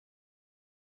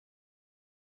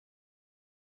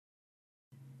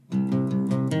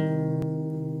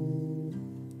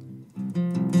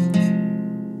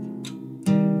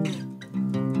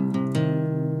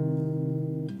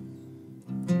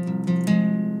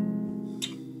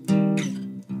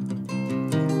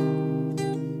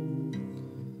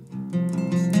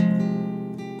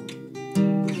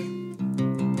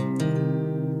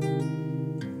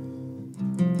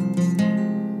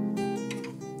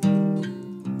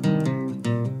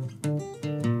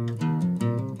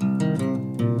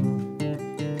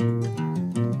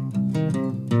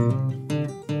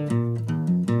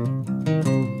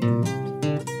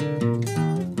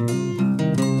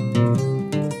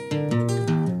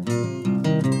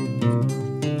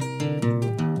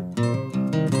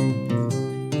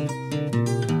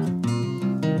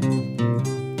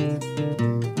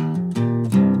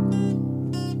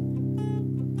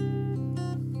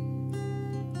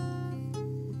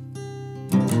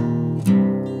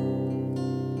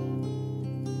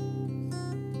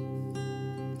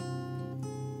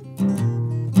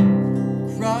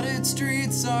crowded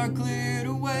streets are cleared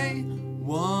away,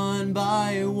 one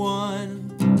by one.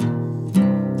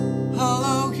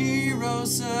 Hollow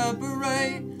heroes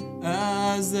separate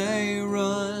as they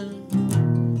run.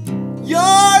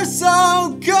 You're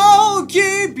so cold,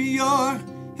 keep your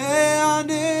hand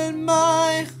in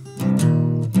mine.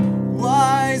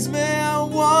 Wise men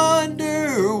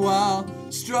wonder while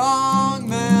strong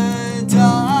men die.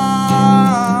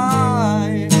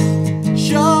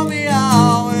 Show me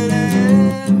how it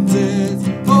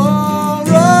ended,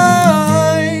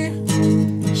 alright.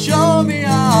 Show me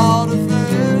how to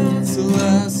feel so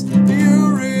less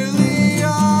you really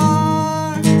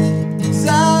are.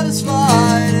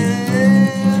 Satisfied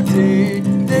and empty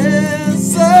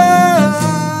inside.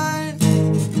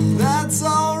 That's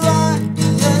alright,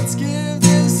 let's give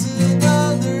this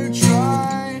another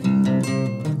try.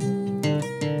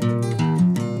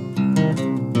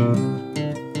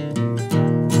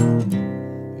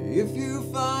 If you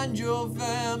find your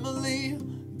family,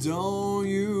 don't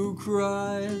you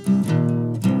cry.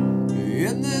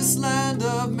 In this land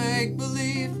of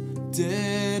make-believe,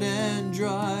 dead and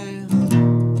dry.